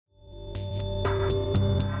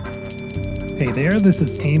Hey there, this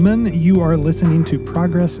is Eamon. You are listening to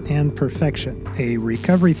Progress and Perfection, a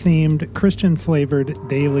recovery-themed, Christian-flavored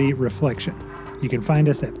daily reflection. You can find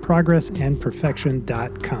us at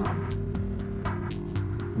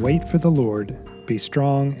progressandperfection.com. Wait for the Lord. Be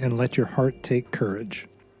strong and let your heart take courage.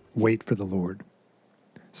 Wait for the Lord.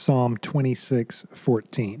 Psalm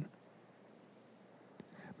 26:14.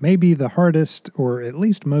 Maybe the hardest, or at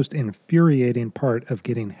least most infuriating part of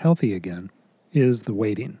getting healthy again is the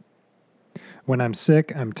waiting. When I'm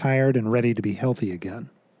sick, I'm tired and ready to be healthy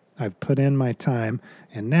again. I've put in my time,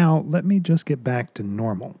 and now let me just get back to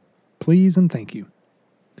normal. Please and thank you.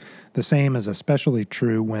 The same is especially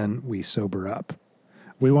true when we sober up.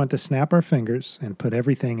 We want to snap our fingers and put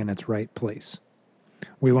everything in its right place.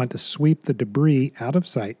 We want to sweep the debris out of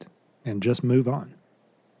sight and just move on.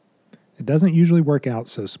 It doesn't usually work out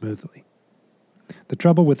so smoothly. The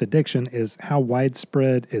trouble with addiction is how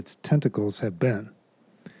widespread its tentacles have been.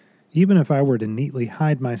 Even if I were to neatly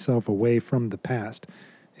hide myself away from the past,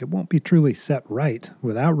 it won't be truly set right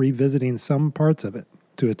without revisiting some parts of it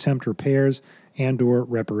to attempt repairs and/or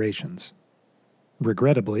reparations.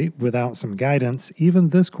 Regrettably, without some guidance,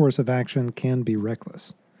 even this course of action can be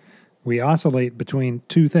reckless. We oscillate between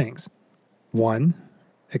two things. 1.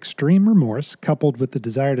 Extreme remorse coupled with the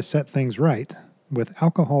desire to set things right, with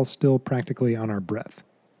alcohol still practically on our breath.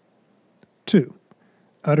 2.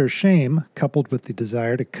 Utter shame coupled with the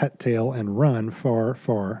desire to cut tail and run far,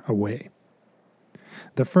 far away.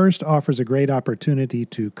 The first offers a great opportunity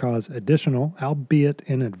to cause additional, albeit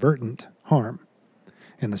inadvertent, harm,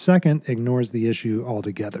 and the second ignores the issue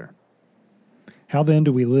altogether. How then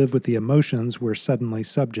do we live with the emotions we're suddenly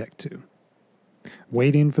subject to?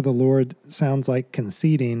 Waiting for the Lord sounds like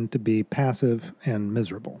conceding to be passive and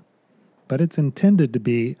miserable, but it's intended to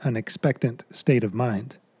be an expectant state of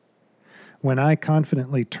mind. When I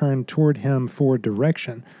confidently turn toward Him for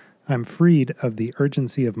direction, I'm freed of the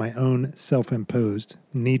urgency of my own self-imposed,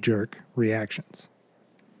 knee-jerk reactions.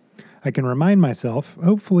 I can remind myself,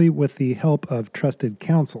 hopefully with the help of trusted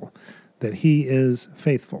counsel, that He is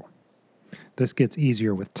faithful. This gets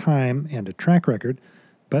easier with time and a track record,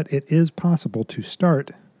 but it is possible to start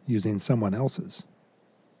using someone else's.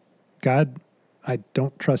 God, I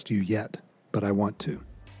don't trust you yet, but I want to.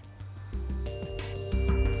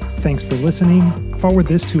 Thanks for listening. Forward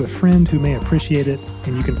this to a friend who may appreciate it,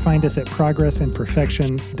 and you can find us at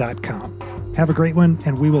progressandperfection.com. Have a great one,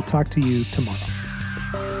 and we will talk to you tomorrow.